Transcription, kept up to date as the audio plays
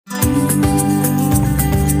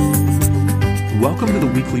Welcome to the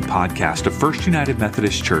weekly podcast of First United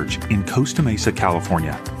Methodist Church in Costa Mesa,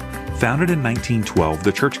 California. Founded in 1912,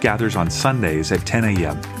 the church gathers on Sundays at 10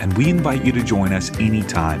 a.m., and we invite you to join us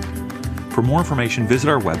anytime. For more information, visit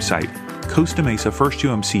our website,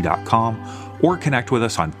 costamesafirst.umc.com, or connect with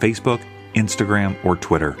us on Facebook, Instagram, or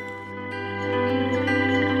Twitter.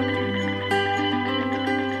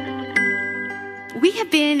 We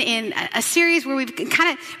have been in a series where we've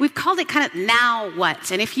called it Now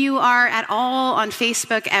What? And if you are at all on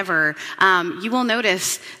Facebook ever, you will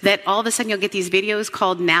notice that all of a sudden you'll get these videos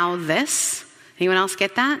called Now This. Anyone else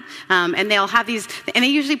get that? And they'll have these, and they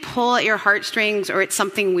usually pull at your heartstrings, or it's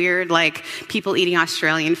something weird like people eating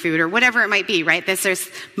Australian food or whatever it might be, right? There's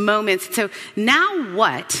moments. So Now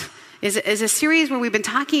What is a series where we've been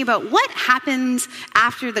talking about what happens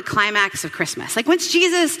after the climax of Christmas. Like once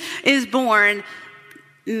Jesus is born,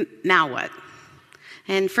 now what?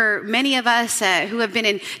 And for many of us who have been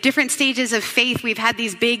in different stages of faith, we've had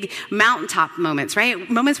these big mountaintop moments, right?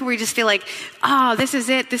 Moments where we just feel like, oh, this is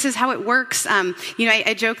it. This is how it works.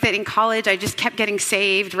 I joke that in college, I just kept getting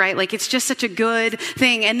saved, right? Like it's just such a good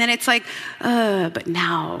thing. And then it's like, but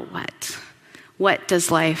now what? What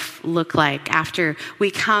does life look like after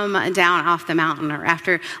we come down off the mountain, or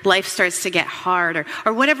after life starts to get hard,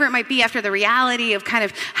 or whatever it might be, after the reality of kind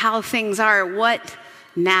of how things are? What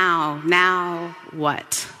now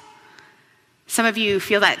what? Some of you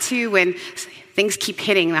feel that too when things keep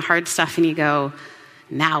hitting the hard stuff and you go,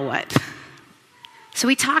 now what? So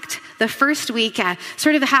we talked the first week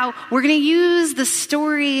sort of how we're going to use the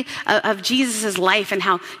story of Jesus' life and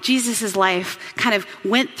how Jesus' life kind of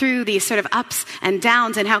went through these sort of ups and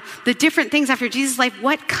downs, and how the different things after Jesus' life,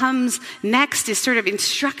 what comes next is sort of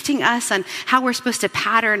instructing us on how we're supposed to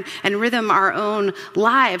pattern and rhythm our own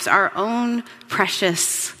lives, our own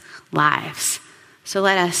precious lives. So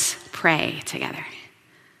let us pray together.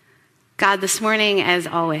 God, this morning, as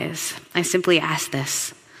always, I simply ask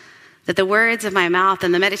this: that the words of my mouth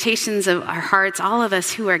and the meditations of our hearts, all of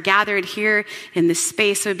us who are gathered here in this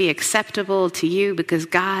space, would be acceptable to you, because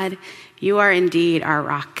God, you are indeed our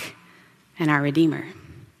rock and our Redeemer.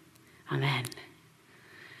 Amen.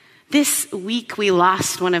 This week we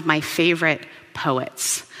lost one of my favorite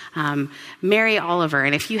poets, Mary Oliver.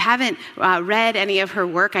 And if you haven't read any of her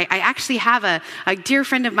work, I actually have a dear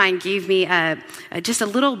friend of mine gave me just a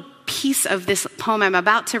little piece of this poem I'm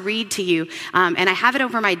about to read to you, and I have it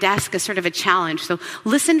over my desk as sort of a challenge. So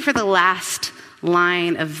listen for the last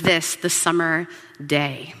line of this: the summer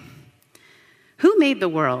day. Who made the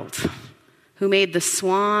world? Who made the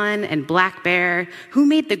swan and black bear? Who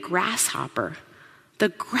made the grasshopper? The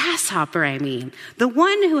grasshopper, I mean. The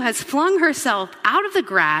one who has flung herself out of the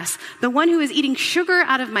grass, the one who is eating sugar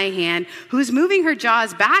out of my hand, who is moving her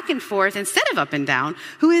jaws back and forth instead of up and down,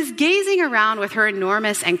 who is gazing around with her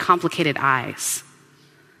enormous and complicated eyes.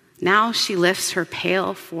 Now she lifts her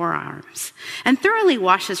pale forearms and thoroughly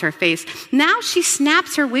washes her face. Now she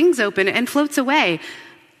snaps her wings open and floats away.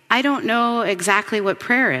 I don't know exactly what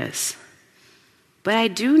prayer is, but I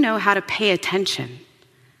do know how to pay attention.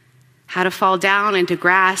 How to fall down into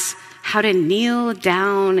grass, how to kneel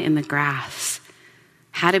down in the grass,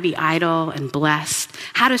 how to be idle and blessed,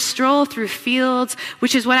 how to stroll through fields,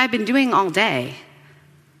 which is what I've been doing all day.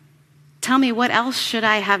 Tell me, what else should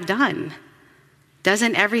I have done?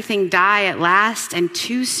 Doesn't everything die at last and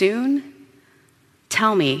too soon?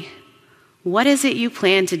 Tell me, what is it you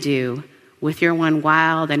plan to do with your one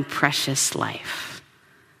wild and precious life?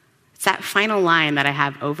 It's that final line that I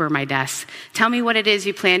have over my desk. Tell me what it is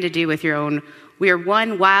you plan to do with your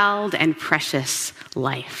one wild and precious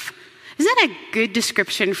life. Isn't that a good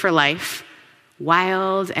description for life?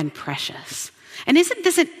 Wild and precious. And isn't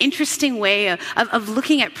this an interesting way of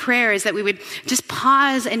looking at prayer, is that we would just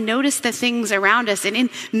pause and notice the things around us. And in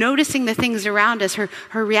noticing the things around us, her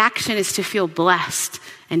reaction is to feel blessed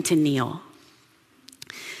and to kneel.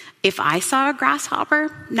 If I saw a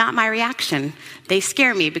grasshopper, not my reaction. They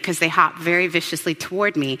scare me because they hop very viciously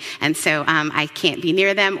toward me. And so I can't be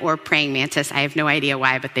near them, or praying mantis. I have no idea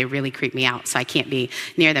why, but they really creep me out, so I can't be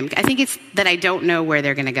near them. I think it's that I don't know where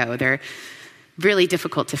they're going to go. They're really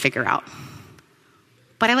difficult to figure out.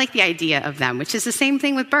 But I like the idea of them, which is the same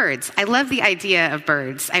thing with birds. I love the idea of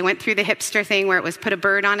birds. I went through the hipster thing where it was put a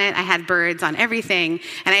bird on it. I had birds on everything.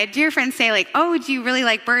 And I had dear friends say like, oh, do you really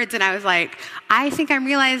like birds? And I was like, I think I'm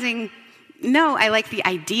realizing, no, I like the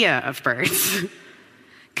idea of birds.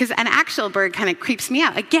 Because an actual bird kind of creeps me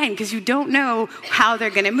out. Again, because you don't know how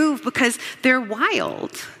they're going to move because they're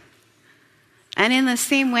wild. And in the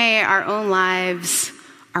same way, our own lives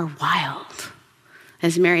are wild,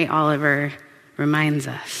 as Mary Oliver reminds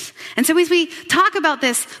us. And so as we talk about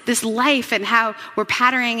this life and how we're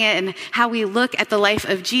patterning it and how we look at the life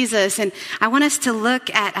of Jesus, and I want us to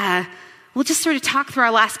look at, we'll just sort of talk through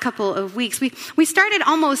our last couple of weeks. We started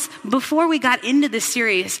almost before we got into this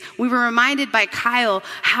series. We were reminded by Kyle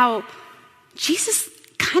how Jesus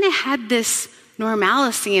kind of had this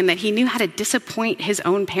normalcy in that he knew how to disappoint his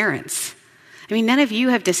own parents. I mean, none of you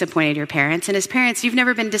have disappointed your parents, and as parents, you've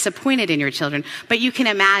never been disappointed in your children, but you can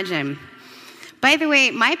imagine. By the way,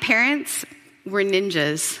 my parents were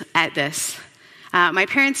ninjas at this. My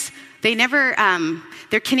parents, they never,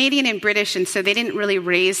 they're Canadian and British, and so they didn't really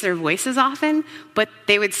raise their voices often, but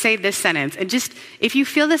they would say this sentence. And just, if you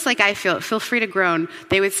feel this like I feel free to groan.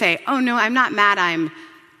 They would say, "Oh no, I'm not mad, I'm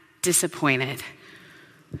disappointed."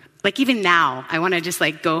 Like even now, I want to just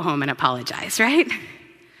like go home and apologize, right?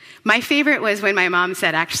 My favorite was when my mom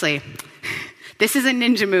said, actually, this is a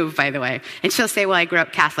ninja move, by the way. And she'll say, well, I grew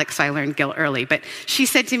up Catholic, so I learned guilt early. But she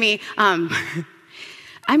said to me, I'm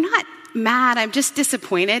not mad, I'm just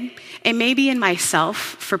disappointed. And maybe in myself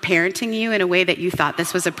for parenting you in a way that you thought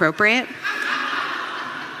this was appropriate.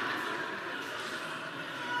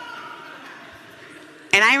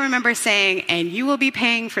 And I remember saying, and you will be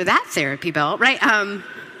paying for that therapy bill, right?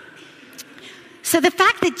 So the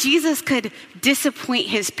fact that Jesus could disappoint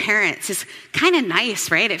his parents is kind of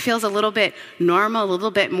nice, right? It feels a little bit normal, a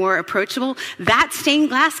little bit more approachable. That stained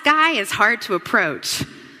glass guy is hard to approach.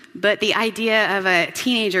 But the idea of a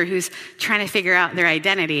teenager who's trying to figure out their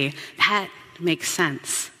identity, that makes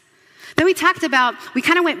sense. Then we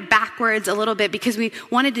kind of went backwards a little bit because we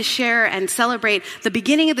wanted to share and celebrate the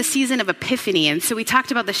beginning of the season of Epiphany. And so we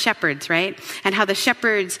talked about the shepherds, right? And how the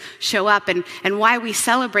shepherds show up and why we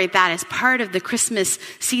celebrate that as part of the Christmas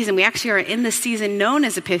season. We actually are in the season known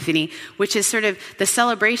as Epiphany, which is sort of the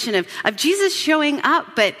celebration of Jesus showing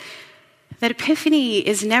up. But that Epiphany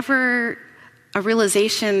is never a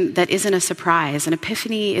realization that isn't a surprise. An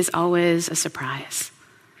Epiphany is always a surprise.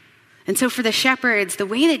 And so for the shepherds, the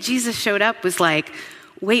way that Jesus showed up was like,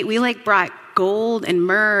 wait, we like brought gold and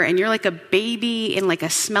myrrh and you're like a baby in like a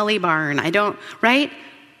smelly barn. Right?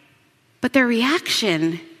 But their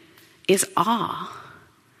reaction is awe.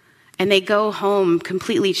 And they go home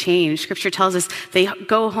completely changed. Scripture tells us they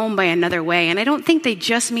go home by another way. And I don't think they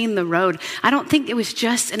just mean the road. I don't think it was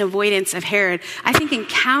just an avoidance of Herod. I think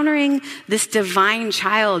encountering this divine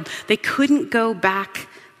child, they couldn't go back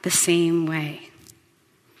the same way.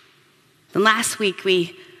 And last week,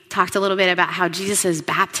 we talked a little bit about how Jesus'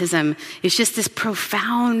 baptism is just this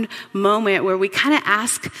profound moment where we kind of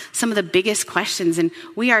ask some of the biggest questions. And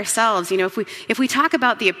we ourselves, if we talk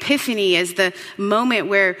about the Epiphany as the moment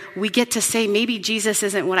where we get to say, maybe Jesus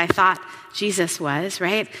isn't what I thought Jesus was,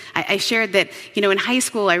 right? I shared that, in high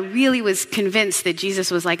school, I really was convinced that Jesus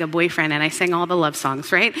was like a boyfriend, and I sang all the love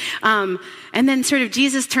songs, right? And then sort of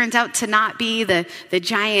Jesus turns out to not be the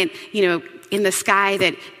giant, in the sky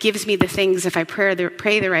that gives me the things if I pray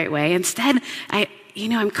the right way. Instead,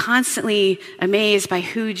 I'm constantly amazed by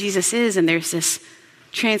who Jesus is, and there's this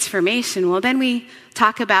transformation. Well, then we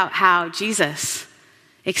talk about how Jesus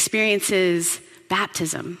experiences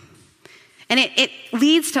baptism. And it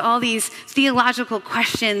leads to all these theological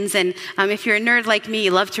questions. And if you're a nerd like me,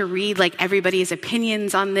 you love to read like everybody's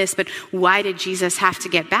opinions on this. But why did Jesus have to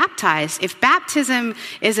get baptized? If baptism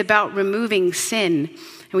is about removing sin,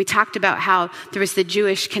 and we talked about how there was the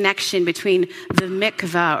Jewish connection between the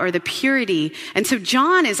mikvah or the purity. And so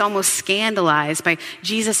John is almost scandalized by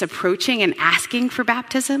Jesus approaching and asking for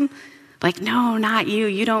baptism. Like, no, not you.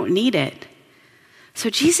 You don't need it. So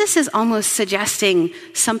Jesus is almost suggesting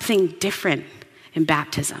something different in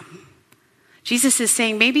baptism. Jesus is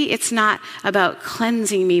saying maybe it's not about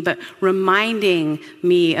cleansing me, but reminding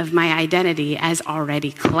me of my identity as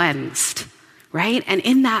already cleansed, right? And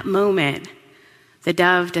in that moment, the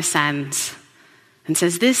dove descends and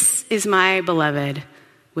says, "This is my beloved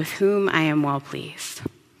with whom I am well pleased."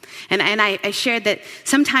 And I shared that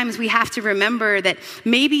sometimes we have to remember that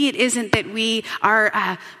maybe it isn't that we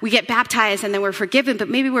get baptized and then we're forgiven, but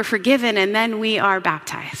maybe we're forgiven and then we are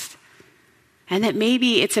baptized. And that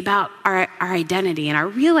maybe it's about our identity, and our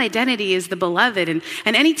real identity is the beloved. And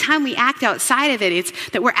anytime we act outside of it, it's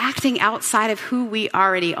that we're acting outside of who we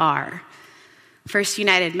already are. First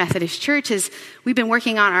United Methodist Church we've been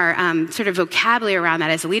working on our sort of vocabulary around that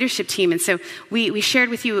as a leadership team. And so we shared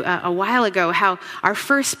with you a while ago how our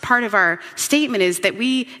first part of our statement is that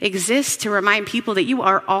we exist to remind people that you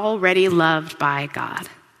are already loved by God.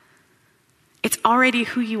 It's already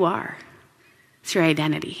who you are. It's your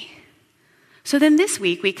identity. So then this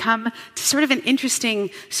week, we come to sort of an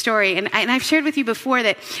interesting story. And I've shared with you before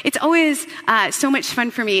that it's always so much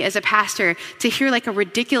fun for me as a pastor to hear like a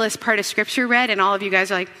ridiculous part of Scripture read, and all of you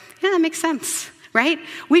guys are like, yeah, that makes sense, right?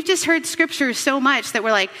 We've just heard Scripture so much that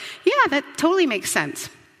we're like, yeah, that totally makes sense.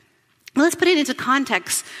 Well, let's put it into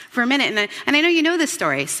context for a minute. And I know you know this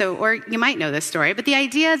story, or you might know this story, but the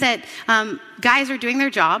idea that guys are doing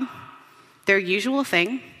their job, their usual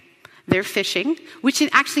thing, they're fishing, which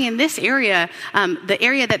actually in this area, the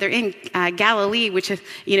area that they're in, Galilee, which is,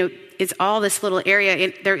 is all this little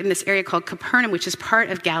area. They're in this area called Capernaum, which is part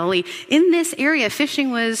of Galilee. In this area,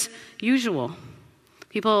 fishing was usual.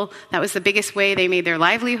 People, that was the biggest way they made their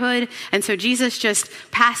livelihood. And so Jesus just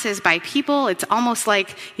passes by people. It's almost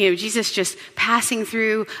like, Jesus just passing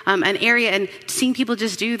through an area and seeing people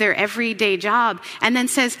just do their everyday job, and then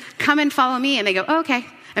says, come and follow me. And they go, oh, okay.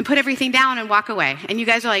 And put everything down and walk away. And you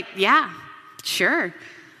guys are like, yeah, sure.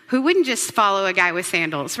 Who wouldn't just follow a guy with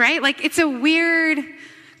sandals, right? Like, it's a weird,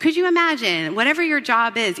 could you imagine, whatever your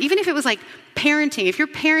job is, even if it was like parenting, if you're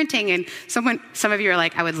parenting and some of you are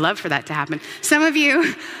like, I would love for that to happen. Some of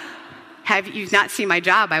you, you've not seen my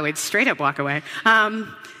job, I would straight up walk away.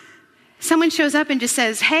 Someone shows up and just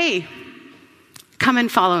says, hey, come and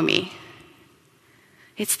follow me.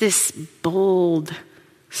 It's this bold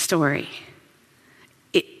story.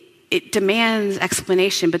 It demands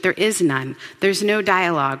explanation, but there is none. There's no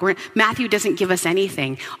dialogue. Matthew doesn't give us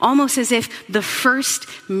anything. Almost as if the first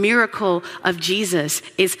miracle of Jesus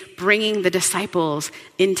is bringing the disciples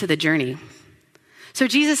into the journey. So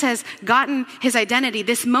Jesus has gotten his identity.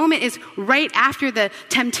 This moment is right after the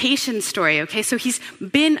temptation story, okay? So he's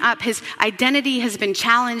been up, his identity has been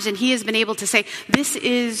challenged, and he has been able to say, this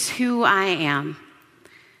is who I am.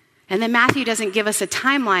 And then Matthew doesn't give us a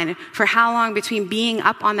timeline for how long between being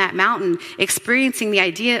up on that mountain, experiencing the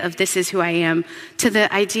idea of this is who I am, to the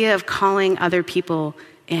idea of calling other people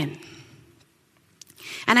in.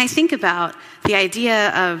 And I think about the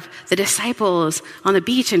idea of the disciples on the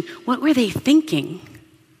beach, and what were they thinking?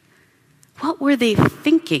 What were they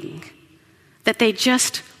thinking that they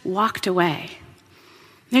just walked away?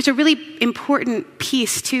 There's a really important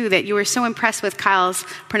piece, too, that you were so impressed with Kyle's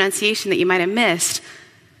pronunciation that you might have missed.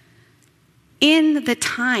 In the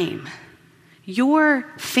time, your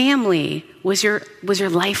family was your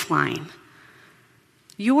lifeline.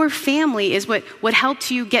 Your family is what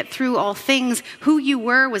helped you get through all things. Who you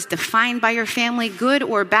were was defined by your family, good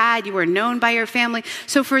or bad. You were known by your family.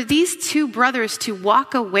 So for these two brothers to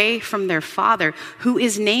walk away from their father, who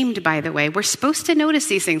is named, by the way, we're supposed to notice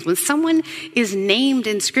these things. When someone is named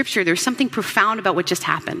in Scripture, there's something profound about what just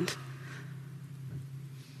happened.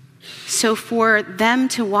 So for them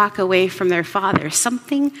to walk away from their father,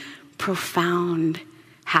 something profound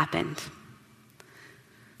happened.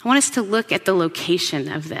 I want us to look at the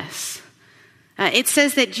location of this. It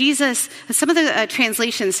says that Jesus, some of the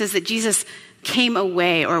translations says that Jesus came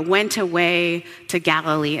away or went away to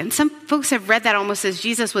Galilee. And some folks have read that almost as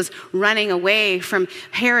Jesus was running away from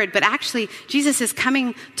Herod, but actually Jesus is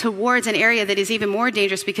coming towards an area that is even more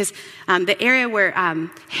dangerous, because the area where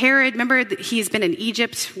Herod, remember he's been in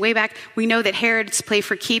Egypt way back. We know that Herod's play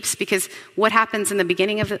for keeps, because what happens in the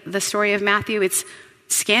beginning of the story of Matthew, it's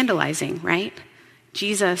scandalizing, right?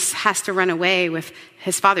 Jesus has to run away with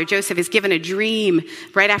his father. Joseph is given a dream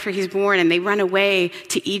right after he's born, and they run away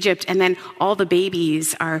to Egypt, and then all the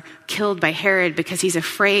babies are killed by Herod because he's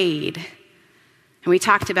afraid. And we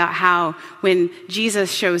talked about how when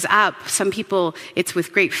Jesus shows up, some people, it's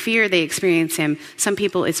with great fear they experience him. Some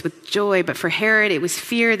people, it's with joy. But for Herod, it was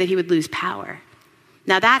fear that he would lose power.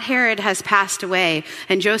 Now that Herod has passed away,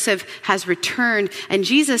 and Joseph has returned, and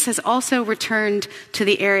Jesus has also returned to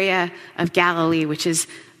the area of Galilee, which is,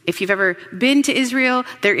 if you've ever been to Israel,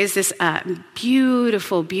 there is this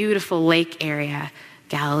beautiful, beautiful lake area,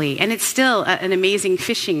 Galilee. And it's still an amazing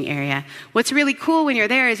fishing area. What's really cool when you're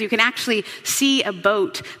there is you can actually see a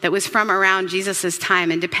boat that was from around Jesus'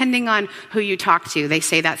 time. And depending on who you talk to, they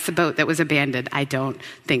say that's the boat that was abandoned. I don't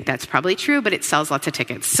think that's probably true, but it sells lots of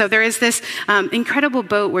tickets. So there is this incredible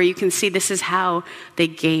boat where you can see this is how they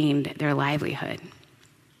gained their livelihood.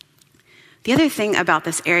 The other thing about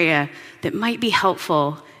this area that might be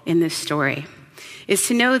helpful in this story is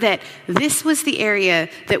to know that this was the area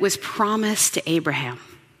that was promised to Abraham.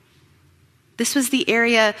 This was the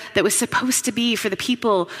area that was supposed to be for the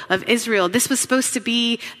people of Israel. This was supposed to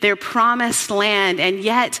be their promised land. And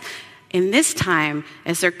yet, in this time,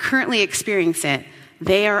 as they're currently experiencing it,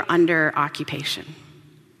 they are under occupation.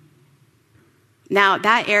 Now,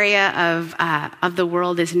 that area of the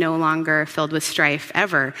world is no longer filled with strife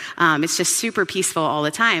ever. It's just super peaceful all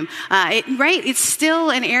the time. It's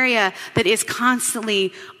still an area that is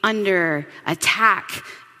constantly under attack.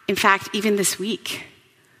 In fact, even this week,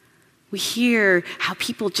 we hear how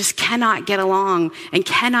people just cannot get along and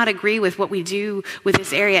cannot agree with what we do with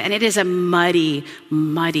this area. And it is a muddy,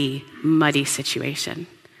 muddy, muddy situation.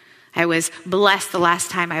 I was blessed the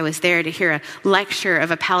last time I was there to hear a lecture of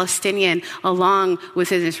a Palestinian along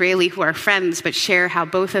with an Israeli who are friends, but share how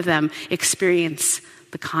both of them experience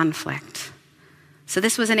the conflict. So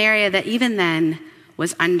this was an area that even then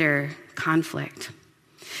was under conflict.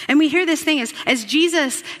 And we hear this thing as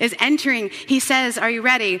Jesus is entering, he says, are you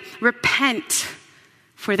ready? Repent,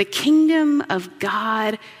 for the kingdom of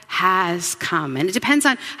God has come. And it depends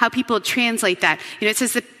on how people translate that. It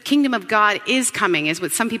says the kingdom of God is coming is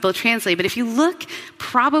what some people translate. But if you look,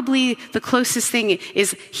 probably the closest thing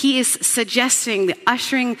is he is suggesting the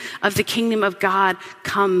ushering of the kingdom of God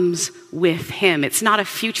comes with him. It's not a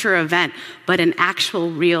future event, but an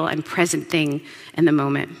actual, real, and present thing in the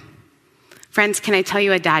moment. Friends, can I tell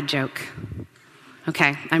you a dad joke?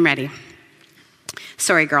 Okay, I'm ready.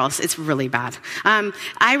 Sorry, girls, it's really bad.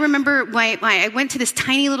 I remember when I went to this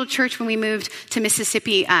tiny little church when we moved to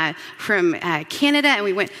Mississippi from Canada, and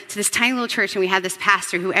we went to this tiny little church, and we had this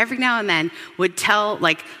pastor who every now and then would tell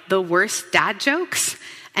the worst dad jokes.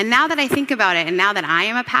 And now that I think about it, and now that I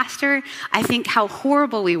am a pastor, I think how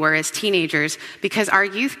horrible we were as teenagers because our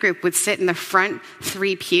youth group would sit in the front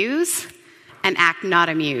 3 pews and act not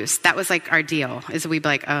amused. That was our deal, is we'd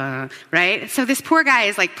be right? So this poor guy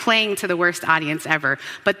is playing to the worst audience ever.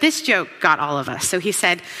 But this joke got all of us. So he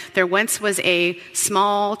said, there once was a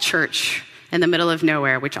small church in the middle of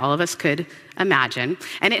nowhere, which all of us could imagine.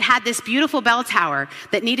 And it had this beautiful bell tower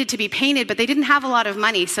that needed to be painted, but they didn't have a lot of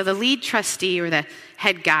money. So the lead trustee or the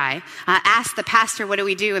head guy asked the pastor, what do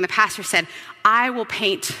we do? And the pastor said, I will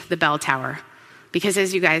paint the bell tower. Because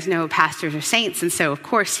as you guys know, pastors are saints. And so, of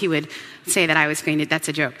course, he would say that I was going to, that's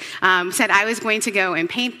a joke, said I was going to go and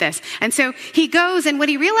paint this. And so he goes, and what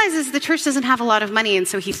he realizes is the church doesn't have a lot of money. And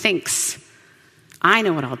so he thinks, I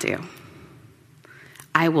know what I'll do.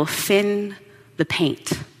 I will thin the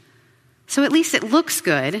paint. So at least it looks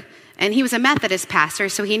good. And he was a Methodist pastor,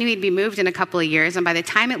 so he knew he'd be moved in a couple of years. And by the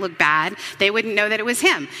time it looked bad, they wouldn't know that it was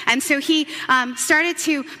him. And so he started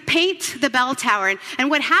to paint the bell tower. And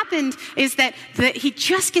what happened is that he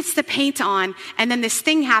just gets the paint on, and then this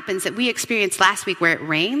thing happens that we experienced last week where it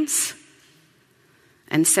rains.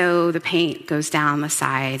 And so the paint goes down the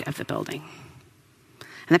side of the building.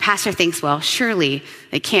 And the pastor thinks, well, surely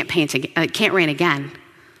it can't rain again.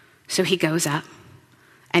 So he goes up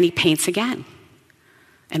and he paints again.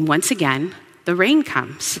 And once again, the rain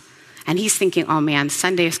comes. And he's thinking, oh man,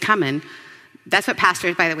 Sunday's coming. That's what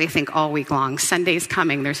pastors, by the way, think all week long. Sunday's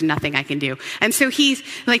coming. There's nothing I can do. And so he's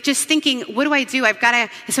just thinking, what do I do?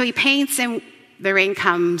 So he paints and the rain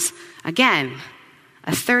comes again,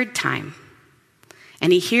 a third time.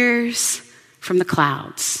 And he hears from the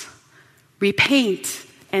clouds, repaint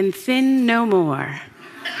and thin no more.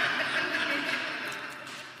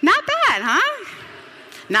 Not bad, huh?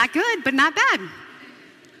 Not good, but not bad.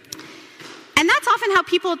 And that's often how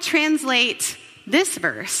people translate this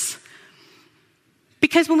verse.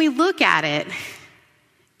 Because when we look at it,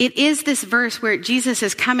 it is this verse where Jesus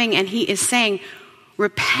is coming and he is saying,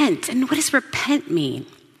 repent. And what does repent mean?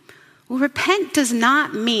 Well, repent does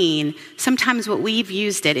not mean sometimes what we've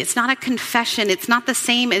used it. It's not a confession. It's not the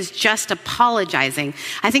same as just apologizing.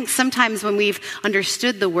 I think sometimes when we've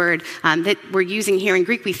understood the word that we're using here in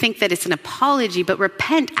Greek, we think that it's an apology, but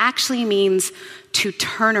repent actually means to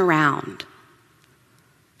turn around.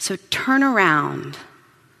 So turn around,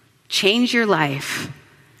 change your life,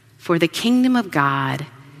 for the kingdom of God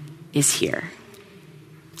is here,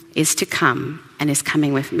 is to come, and is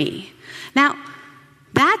coming with me. Now,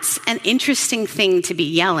 that's an interesting thing to be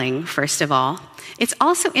yelling, first of all. It's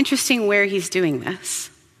also interesting where he's doing this.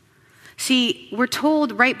 See, we're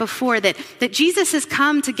told right before that Jesus has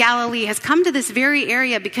come to Galilee, has come to this very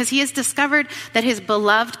area because he has discovered that his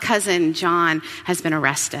beloved cousin, John, has been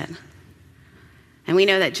arrested. And we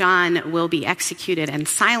know that John will be executed and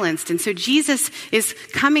silenced. And so Jesus is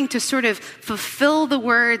coming to sort of fulfill the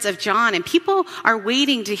words of John. And people are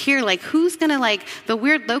waiting to hear, who's going to, the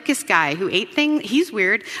weird locust guy who ate things, he's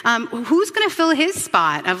weird. Who's going to fill his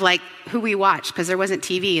spot of, who we watch? Because there wasn't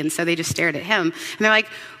TV, and so they just stared at him. And they're like,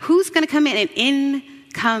 who's going to come in? And in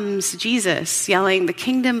comes Jesus yelling, the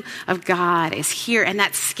kingdom of God is here. And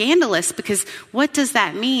that's scandalous because what does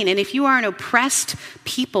that mean? And if you are an oppressed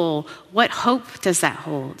people, what hope does that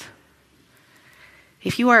hold?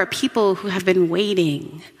 If you are a people who have been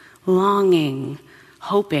waiting, longing,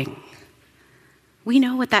 hoping. We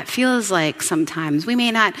know what that feels like sometimes. We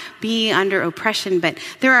may not be under oppression, but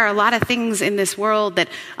there are a lot of things in this world that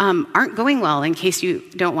aren't going well, in case you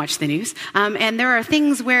don't watch the news. And there are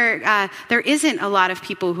things where there isn't a lot of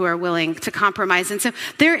people who are willing to compromise. And so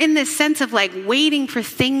they're in this sense of like waiting for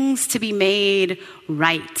things to be made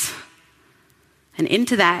right. And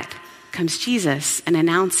into that comes Jesus and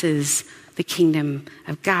announces the kingdom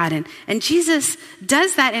of God. And Jesus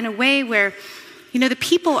does that in a way where, the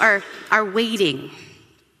people are waiting.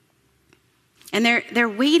 And they're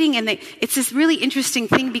waiting, and it's this really interesting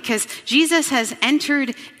thing because Jesus has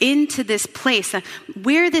entered into this place.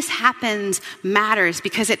 Where this happens matters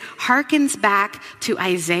because it harkens back to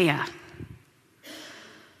Isaiah.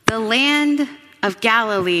 The land of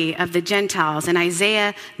Galilee of the Gentiles in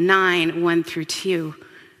Isaiah 9, 1 through 2.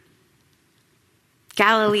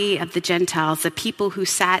 Galilee of the Gentiles, the people who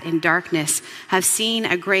sat in darkness have seen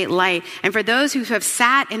a great light. And for those who have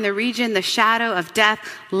sat in the region, the shadow of death,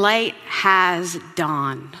 light has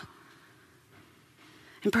dawned.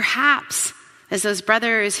 And perhaps as those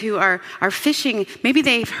brothers who are fishing, maybe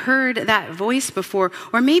they've heard that voice before,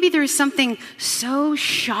 or maybe there's something so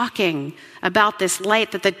shocking about this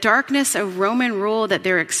light that the darkness of Roman rule that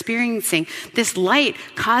they're experiencing, this light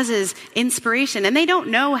causes inspiration. And they don't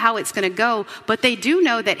know how it's going to go, but they do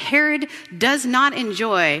know that Herod does not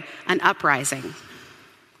enjoy an uprising.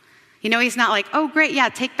 He's not like, oh, great, yeah,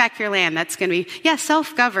 take back your land. That's going to be,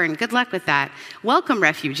 self-govern. Good luck with that. Welcome,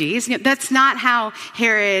 refugees. That's not how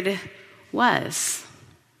Herod was.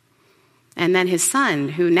 And then his son,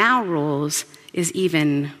 who now rules, is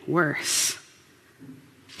even worse.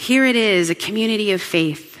 Here it is, a community of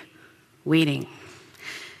faith waiting.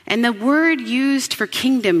 And the word used for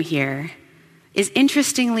kingdom here is,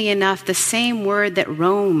 interestingly enough, the same word that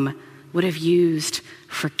Rome would have used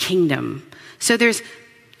for kingdom. So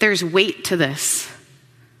there's weight to this.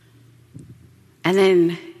 And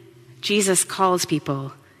then Jesus calls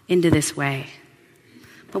people into this way.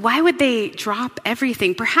 But why would they drop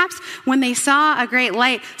everything? Perhaps when they saw a great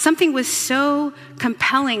light, something was so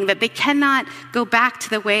compelling that they cannot go back to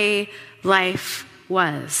the way life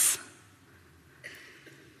was.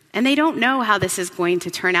 And they don't know how this is going to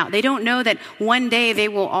turn out. They don't know that one day they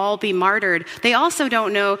will all be martyred. They also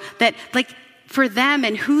don't know that, for them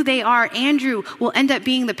and who they are, Andrew will end up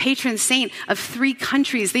being the patron saint of 3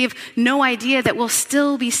 countries. They have no idea that we'll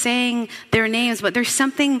still be saying their names, but there's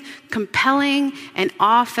something compelling and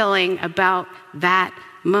awe-filling about that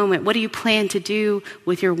moment. What do you plan to do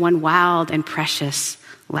with your one wild and precious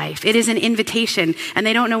life? It is an invitation, and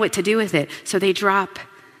they don't know what to do with it, so they drop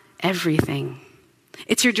everything.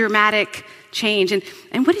 It's your dramatic change.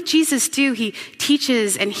 And what did Jesus do? He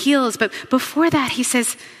teaches and heals, but before that, he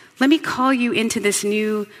says, let me call you into this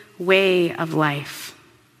new way of life.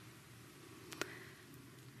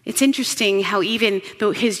 It's interesting how even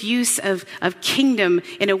though his use of kingdom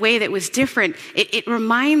in a way that was different, it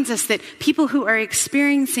reminds us that people who are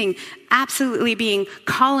experiencing absolutely being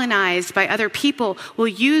colonized by other people will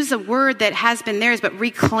use a word that has been theirs, but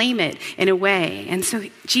reclaim it in a way. And so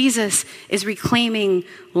Jesus is reclaiming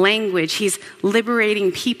language. He's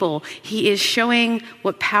liberating people. He is showing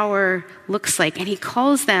what power looks like, and he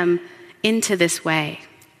calls them into this way.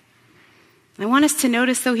 I want us to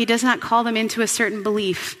notice, though, he does not call them into a certain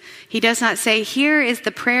belief. He does not say, here is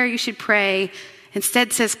the prayer you should pray.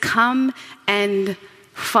 Instead says, come and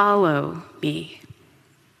follow me.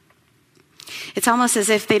 It's almost as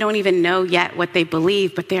if they don't even know yet what they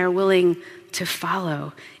believe, but they are willing to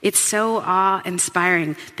follow. It's so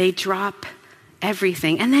awe-inspiring. They drop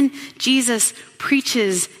everything. And then Jesus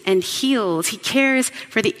preaches and heals. He cares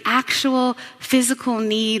for the actual physical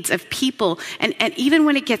needs of people. And even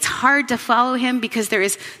when it gets hard to follow him because there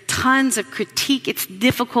is tons of critique, it's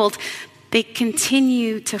difficult, they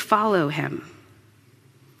continue to follow him.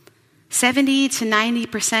 70 to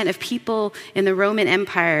 90% of people in the Roman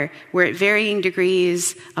Empire were at varying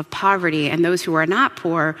degrees of poverty, and those who are not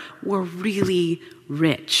poor were really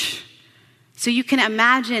rich. So you can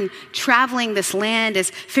imagine traveling this land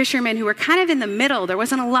as fishermen who were kind of in the middle. There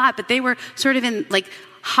wasn't a lot, but they were sort of in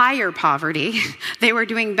higher poverty. They were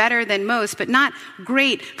doing better than most, but not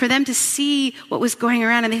great. For them to see what was going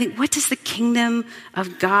around and they think, what does the kingdom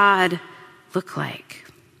of God look like?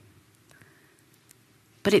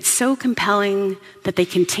 But it's so compelling that they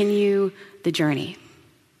continue the journey.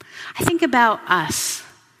 I think about us.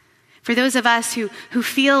 For those of us who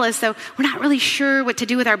feel as though we're not really sure what to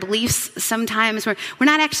do with our beliefs sometimes, we're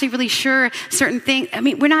not actually really sure certain things.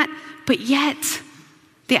 We're not, but yet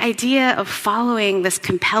the idea of following this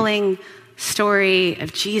compelling story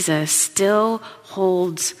of Jesus still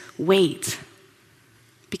holds weight.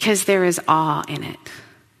 because there is awe in it.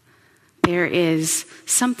 There is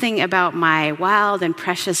something about my wild and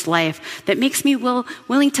precious life that makes me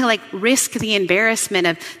willing to risk the embarrassment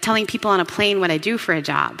of telling people on a plane what I do for a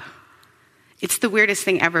job. It's the weirdest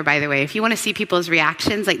thing ever, by the way. If you want to see people's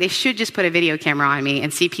reactions, they should just put a video camera on me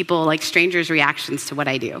and see people, strangers' reactions to what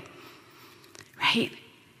I do. Right?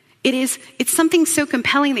 It's something so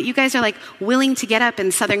compelling that you guys are willing to get up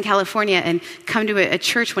in Southern California and come to a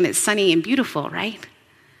church when it's sunny and beautiful, right?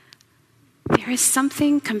 There is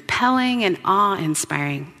something compelling and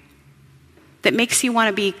awe-inspiring that makes you want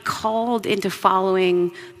to be called into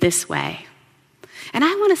following this way. And I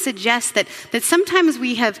want to suggest that sometimes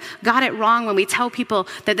we have got it wrong when we tell people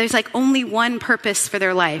that there's only one purpose for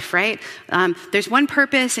their life, right? There's one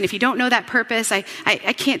purpose, and if you don't know that purpose, I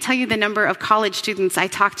can't tell you the number of college students I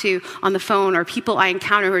talk to on the phone or people I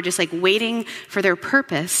encounter who are just waiting for their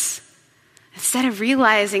purpose. Instead of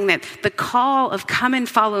realizing that the call of come and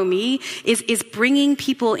follow me is bringing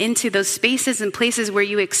people into those spaces and places where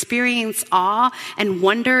you experience awe and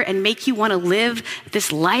wonder and make you want to live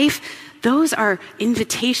this life. Those are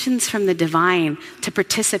invitations from the divine to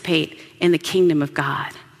participate in the kingdom of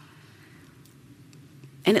God.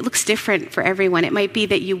 And it looks different for everyone. It might be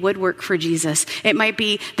that you would work for Jesus. It might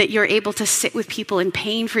be that you're able to sit with people in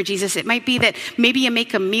pain for Jesus. It might be that maybe you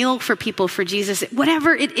make a meal for people for Jesus.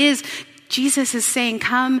 Whatever it is, Jesus is saying,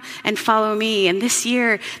 come and follow me. And this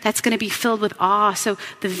year, that's going to be filled with awe. So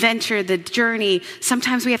the venture, the journey,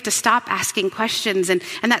 sometimes we have to stop asking questions. And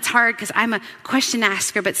that's hard because I'm a question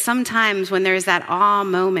asker. But sometimes when there's that awe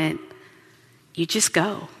moment, you just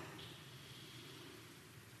go.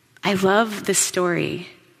 I love this story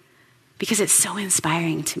because it's so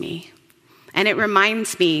inspiring to me. And it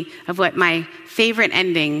reminds me of what my favorite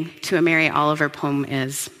ending to a Mary Oliver poem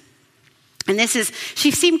is. And they say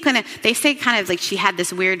she had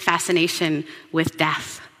this weird fascination with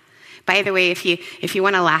death. By the way, if you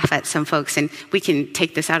want to laugh at some folks, and we can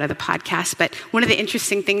take this out of the podcast, but one of the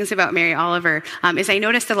interesting things about Mary Oliver is I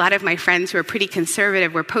noticed a lot of my friends who are pretty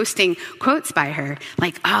conservative were posting quotes by her,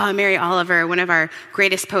 Mary Oliver, one of our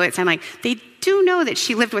greatest poets. I'm they do know that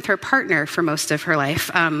she lived with her partner for most of her life.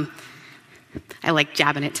 I like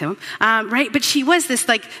jabbing it to him, right? But she was this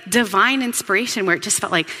divine inspiration where it just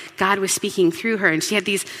felt like God was speaking through her. And she had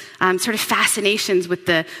these sort of fascinations with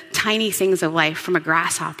the tiny things of life, from a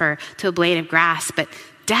grasshopper to a blade of grass. But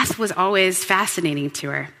death was always fascinating to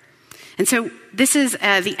her. And so this is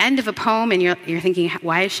the end of a poem, and you're thinking,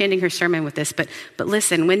 why is she ending her sermon with this? But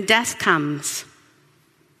listen, when death comes,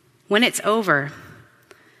 when it's over,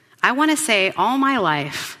 I want to say all my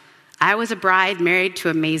life, I was a bride married to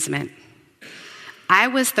amazement. I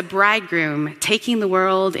was the bridegroom taking the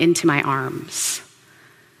world into my arms.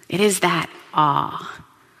 It is that awe.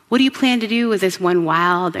 What do you plan to do with this one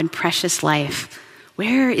wild and precious life?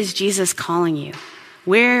 Where is Jesus calling you?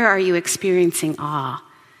 Where are you experiencing awe?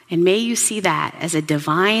 And may you see that as a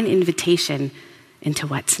divine invitation into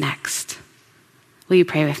what's next. Will you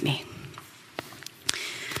pray with me?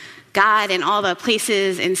 God, in all the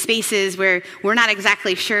places and spaces where we're not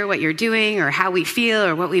exactly sure what you're doing or how we feel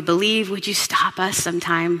or what we believe, would you stop us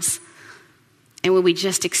sometimes? And would we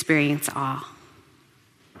just experience awe?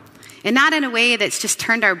 And not in a way that's just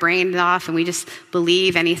turned our brains off and we just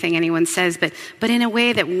believe anything anyone says, but in a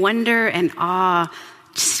way that wonder and awe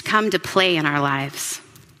just come to play in our lives.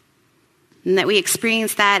 And that we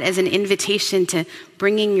experience that as an invitation to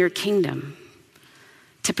bringing your kingdom,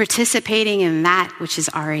 to participating in that which is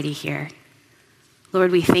already here.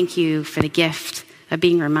 Lord, we thank you for the gift of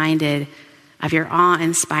being reminded of your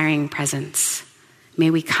awe-inspiring presence.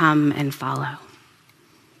 May we come and follow.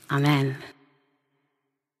 Amen.